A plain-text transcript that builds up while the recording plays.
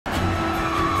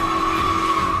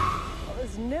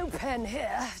pen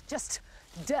here. Just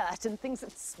dirt and things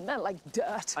that smell like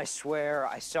dirt. I swear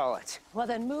I saw it. Well,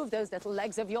 then move those little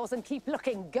legs of yours and keep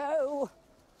looking. Go!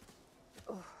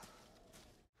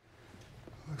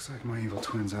 Looks like my evil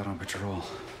twin's out on patrol.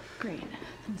 Great.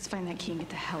 Let's find that key and get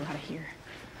the hell out of here.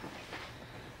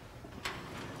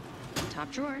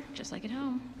 Top drawer, just like at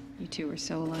home. You two are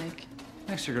so alike.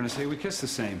 Next you're gonna say we kiss the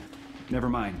same. Never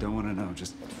mind, don't want to know.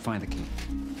 Just find the key.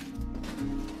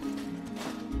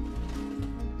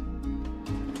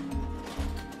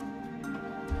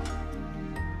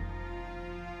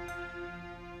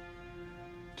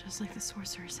 Just like the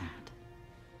sorcerer's hat.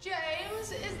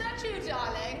 James, is that you,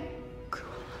 darling? Cruella.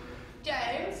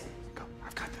 James? Go,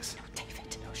 I've got this. No,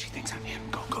 David. No, she thinks I'm him.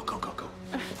 Go, go, go, go, go.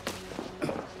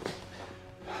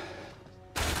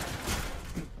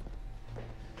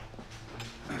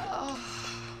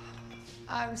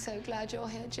 I'm so glad you're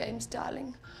here, James,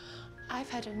 darling. I've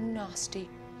had a nasty,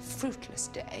 fruitless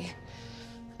day,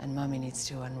 and Mummy needs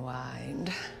to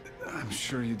unwind. I'm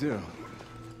sure you do.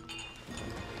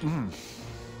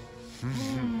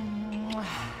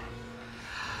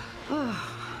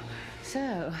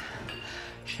 So,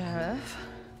 Sheriff,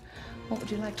 what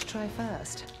would you like to try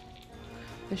first?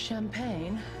 The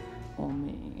champagne or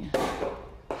me?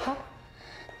 Huh?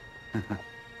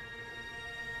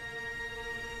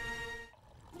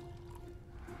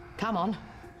 Come on,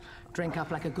 drink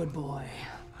up like a good boy.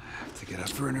 I have to get up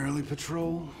for an early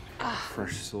patrol.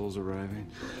 Fresh souls arriving.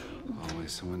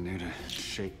 Always someone new to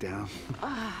shake down.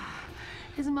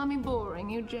 Is Mummy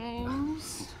boring you,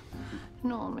 James?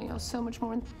 Normally, you're so much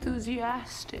more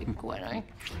enthusiastic when I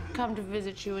come to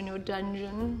visit you in your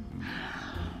dungeon.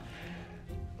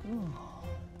 Ooh,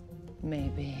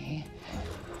 maybe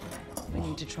we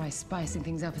need to try spicing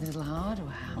things up a little harder,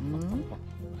 hmm?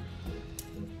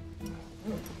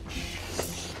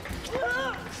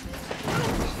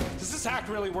 Does this act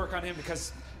really work on him?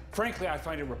 Because, frankly, I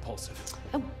find it repulsive.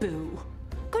 Oh, boo.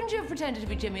 Couldn't you have pretended to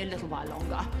be Jimmy a little while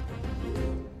longer?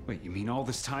 Wait, you mean all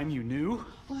this time you knew?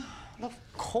 Well, of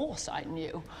course I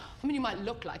knew. I mean, you might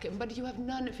look like him, but you have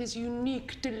none of his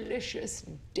unique, delicious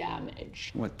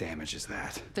damage. What damage is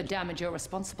that? The damage you're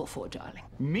responsible for, darling.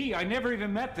 Me? I never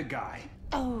even met the guy.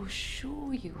 Oh,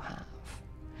 sure you have.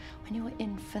 When you were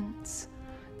infants,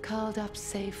 curled up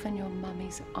safe in your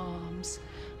mummy's arms,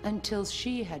 until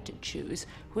she had to choose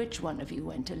which one of you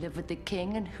went to live with the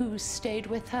king and who stayed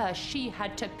with her. She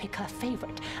had to pick her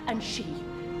favorite, and she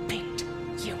picked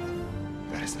you.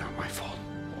 That is not my fault.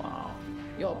 Wow.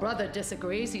 Your brother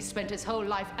disagrees. He spent his whole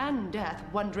life and death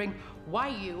wondering why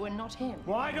you and not him.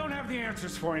 Well, I don't have the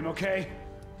answers for him, okay?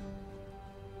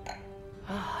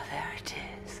 Ah, there it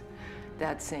is.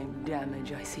 That same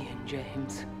damage I see in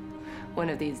James. One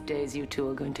of these days, you two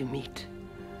are going to meet,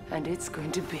 and it's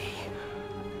going to be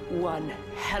one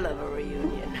hell of a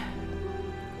reunion.